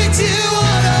I kicked you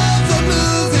out of a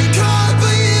moving car,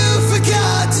 but you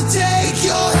forgot to take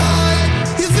your heart?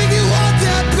 You think you want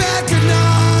that back or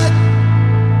not?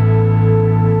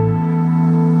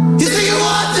 You think you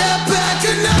want that back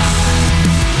or not?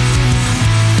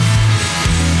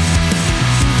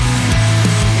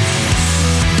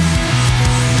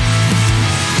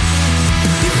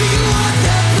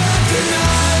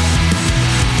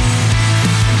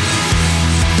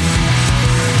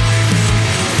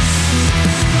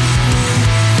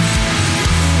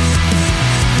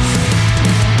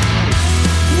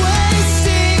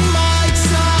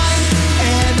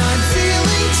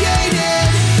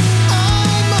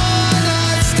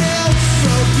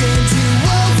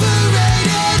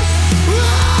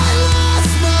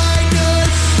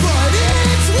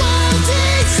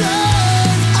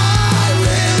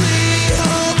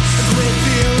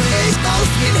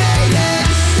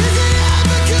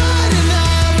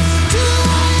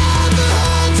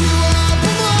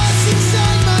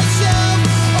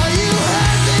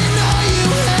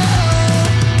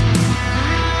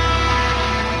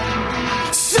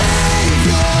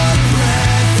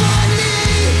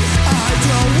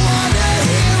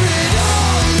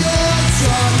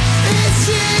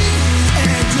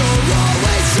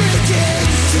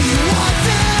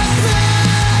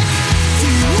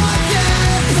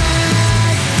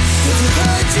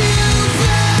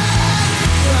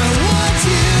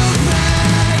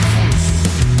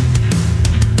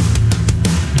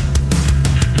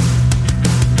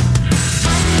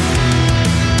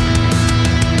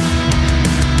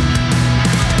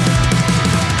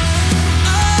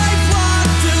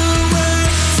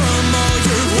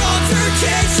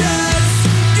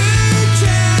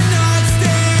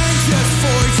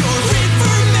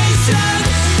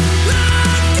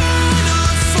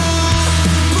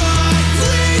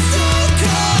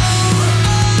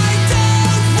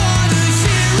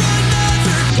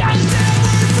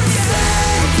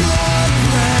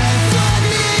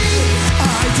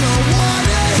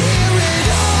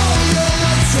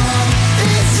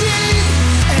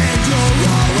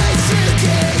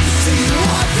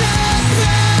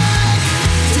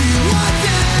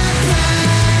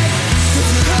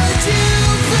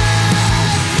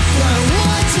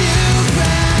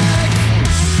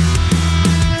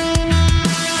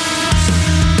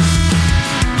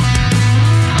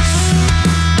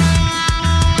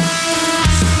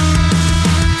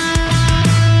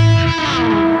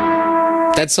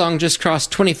 That song just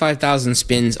crossed 25,000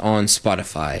 spins on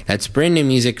Spotify. That's brand new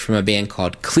music from a band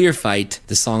called Clear Fight.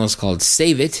 The song is called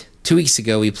Save It. 2 weeks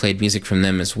ago, we played music from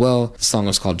them as well. The song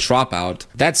was called Dropout.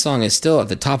 That song is still at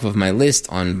the top of my list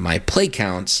on my play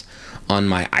counts on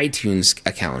my iTunes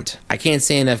account. I can't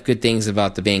say enough good things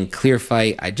about the band Clear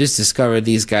Fight. I just discovered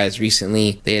these guys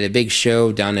recently. They had a big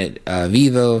show down at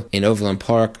Vivo in Overland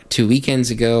Park 2 weekends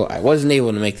ago. I wasn't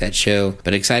able to make that show,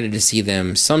 but excited to see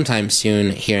them sometime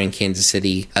soon here in Kansas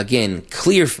City. Again,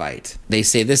 Clear Fight. They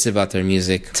say this about their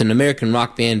music. It's an American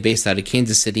rock band based out of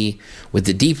Kansas City with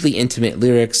the deeply intimate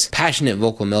lyrics, passionate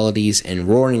vocal melodies, and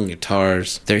roaring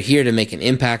guitars. They're here to make an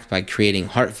impact by creating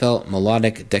heartfelt,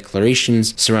 melodic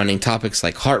declarations surrounding topics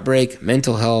like heartbreak,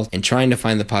 mental health, and trying to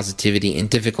find the positivity in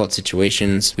difficult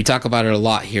situations. We talk about it a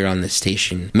lot here on this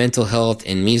station. Mental health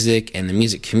and music and the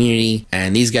music community,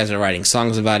 and these guys are writing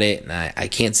songs about it, and I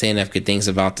can't say enough good things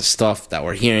about the stuff that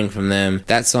we're hearing from them.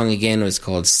 That song again was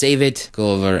called Save It.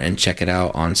 Go over and check it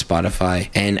out on Spotify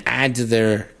and add to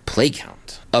their play count.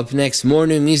 Up next, more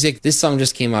new music. This song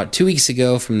just came out 2 weeks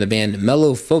ago from the band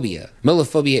Mellophobia.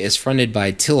 Mellophobia is fronted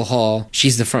by Till Hall.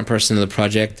 She's the front person of the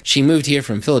project. She moved here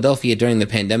from Philadelphia during the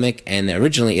pandemic and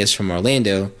originally is from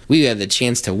Orlando. We had the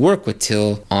chance to work with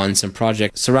Till on some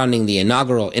projects surrounding the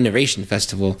inaugural Innovation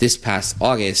Festival this past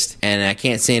August, and I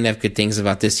can't say enough good things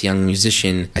about this young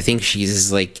musician. I think she's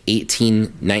like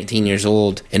 18, 19 years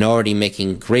old and already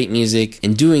making great music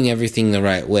and doing everything the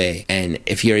right way. And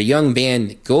if you're a young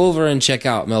band, go over and check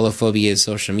out Mellophobia's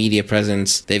social media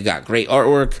presence. They've got great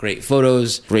artwork, great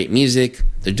photos, great music.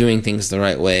 They're doing things the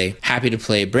right way. Happy to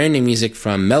play brand new music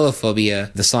from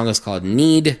Mellophobia. The song is called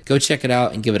Need. Go check it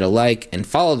out and give it a like and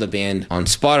follow the band on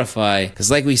Spotify. Because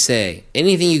like we say,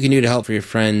 anything you can do to help for your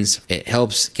friends, it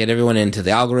helps get everyone into the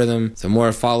algorithm. The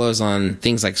more follows on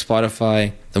things like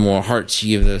Spotify, the more hearts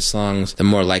you give those songs, the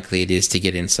more likely it is to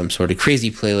get in some sort of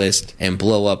crazy playlist and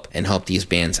blow up and help these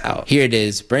bands out. Here it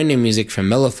is, brand new music from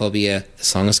Mellophobia. The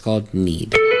song is called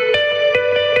Need.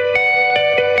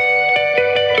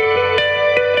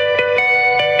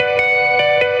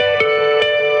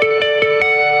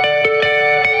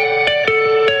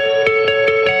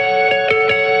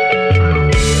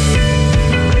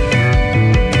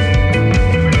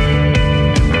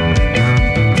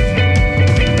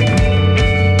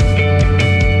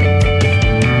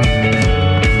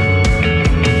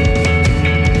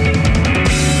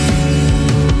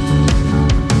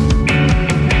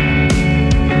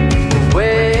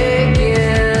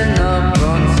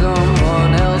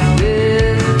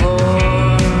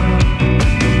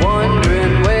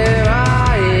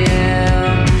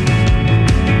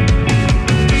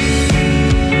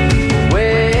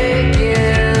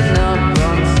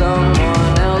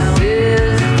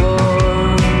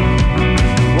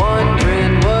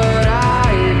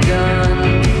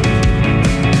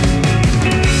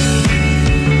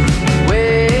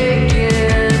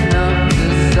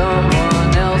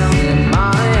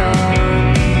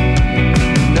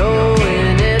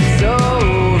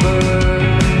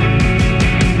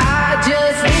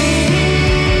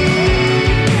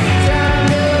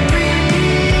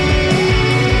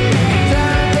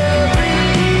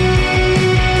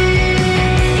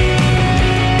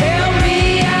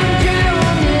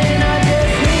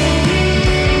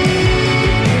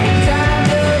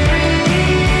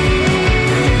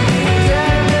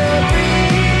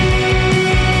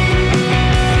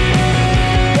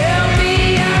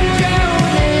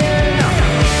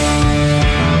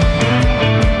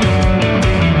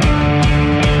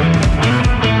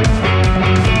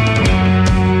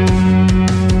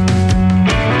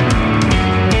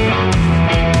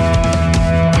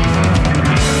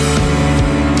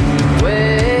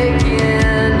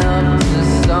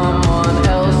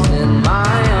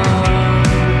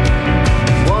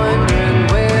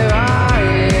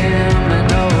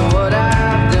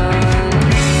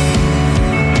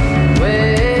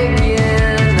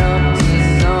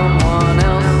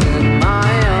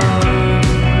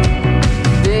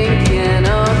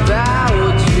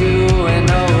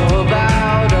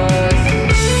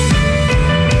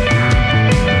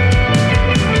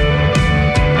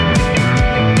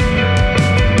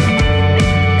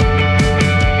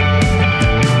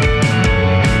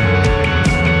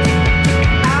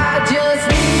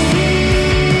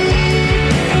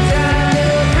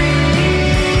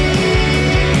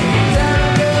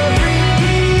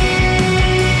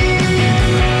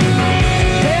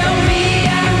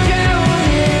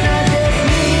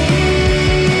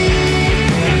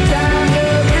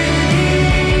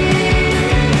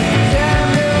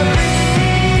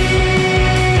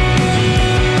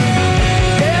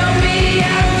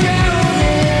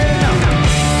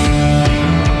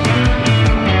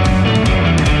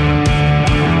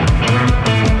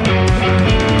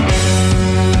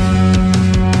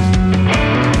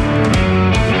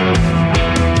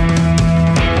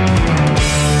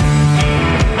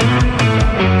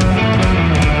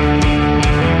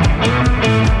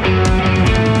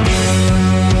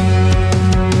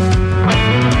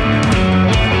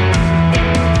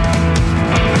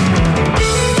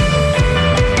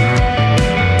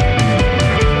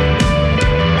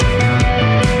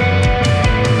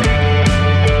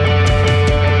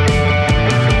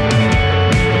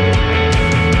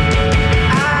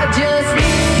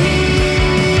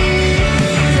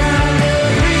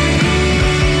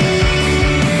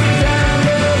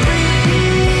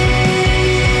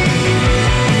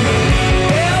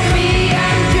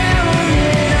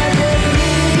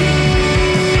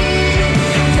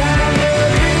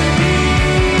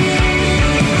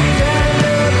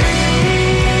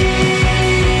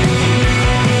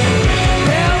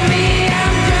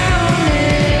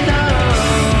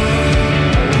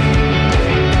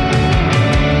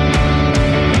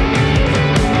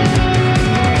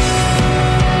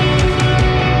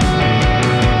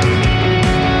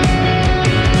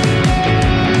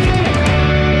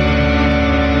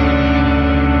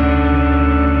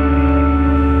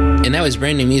 And that was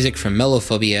brand new music from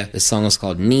Mellophobia. The song was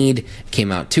called Need. It came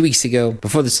out 2 weeks ago.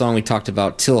 Before the song, we talked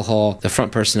about Till Hall, the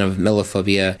front person of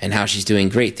Mellophobia, and how she's doing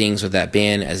great things with that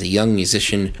band as a young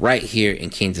musician right here in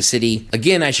Kansas City.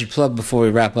 Again, I should plug before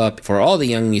we wrap up, for all the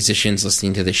young musicians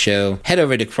listening to the show, head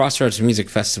over to Crossroads Music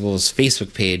Festival's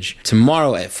Facebook page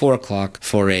tomorrow at 4 o'clock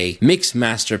for a mix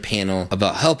master panel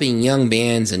about helping young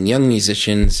bands and young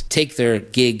musicians take their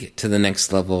gig to the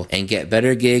next level and get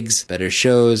better gigs, better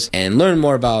shows, and learn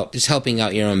more about just helping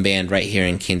out your own band right here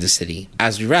in Kansas City.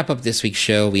 As we wrap up this week's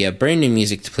show, we have brand new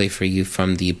music to play for you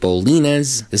from the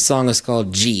Bolinas. The song is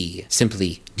called G,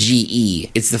 simply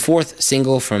GE. It's the fourth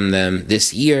single from them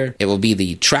this year. It will be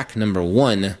the track number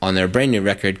 1 on their brand new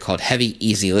record called Heavy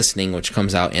Easy Listening, which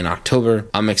comes out in October.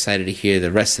 I'm excited to hear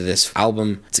the rest of this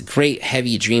album. It's a great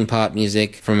heavy dream pop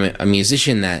music from a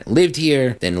musician that lived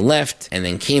here, then left, and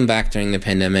then came back during the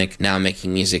pandemic, now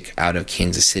making music out of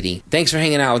Kansas City. Thanks for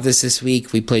hanging out with us this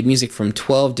week. We played music from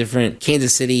 12 different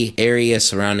Kansas City area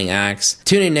surrounding acts.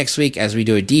 Tune in next week as we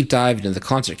do a deep dive into the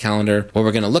concert calendar, where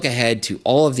we're going to look ahead to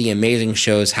all of the amazing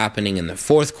shows happening in the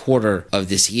fourth quarter of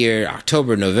this year,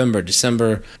 October, November,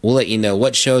 December. We'll let you know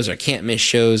what shows are can't miss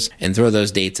shows and throw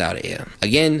those dates out at you.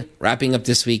 Again, wrapping up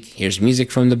this week, here's music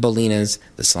from the Bolinas.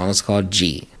 The song is called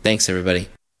G. Thanks, everybody.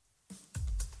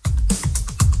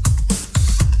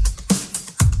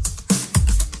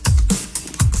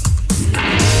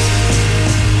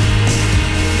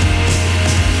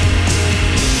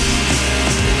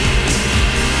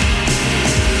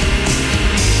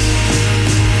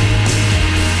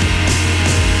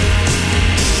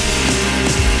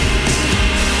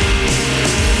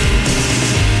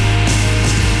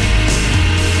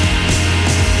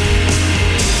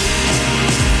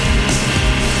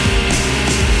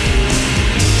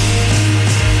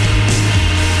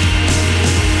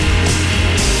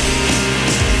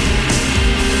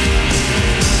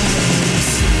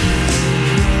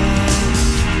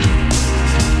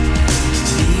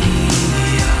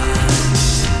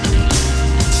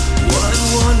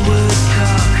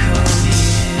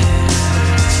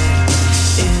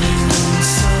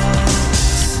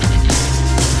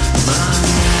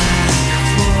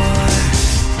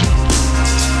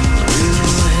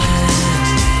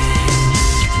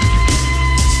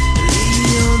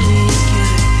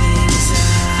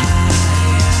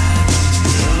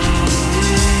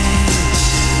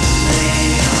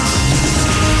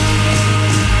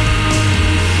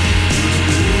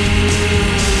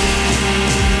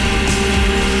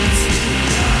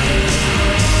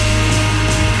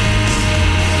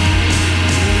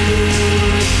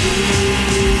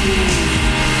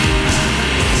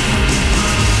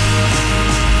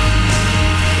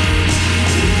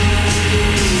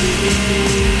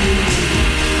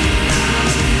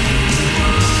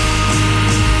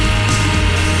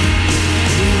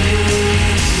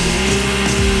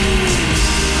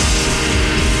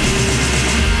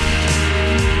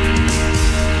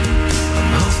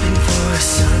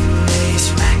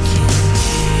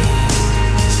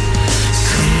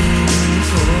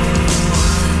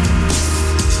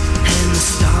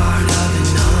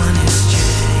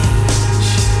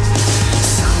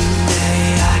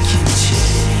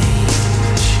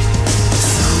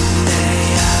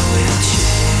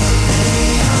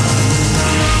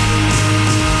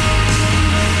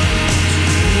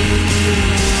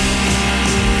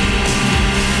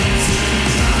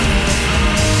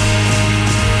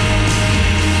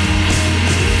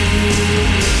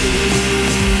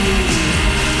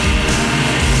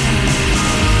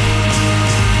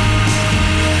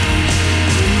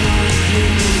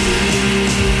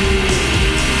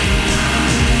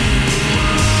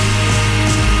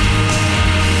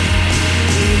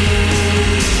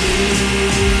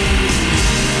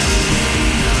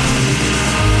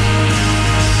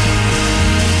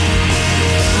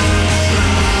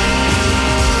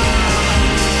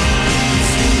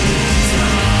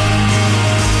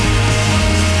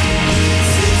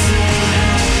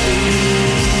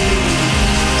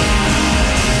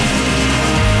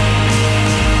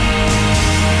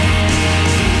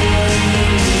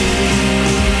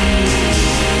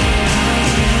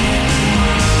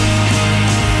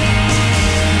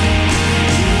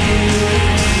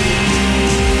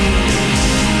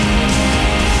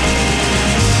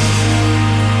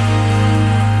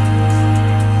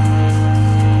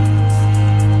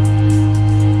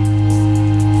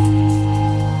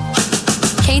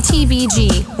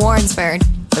 KTVG, Warrensburg.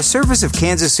 A service of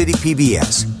Kansas City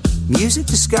PBS. Music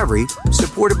discovery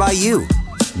supported by you.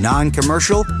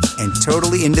 Non-commercial and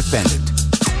totally independent.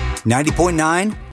 90.9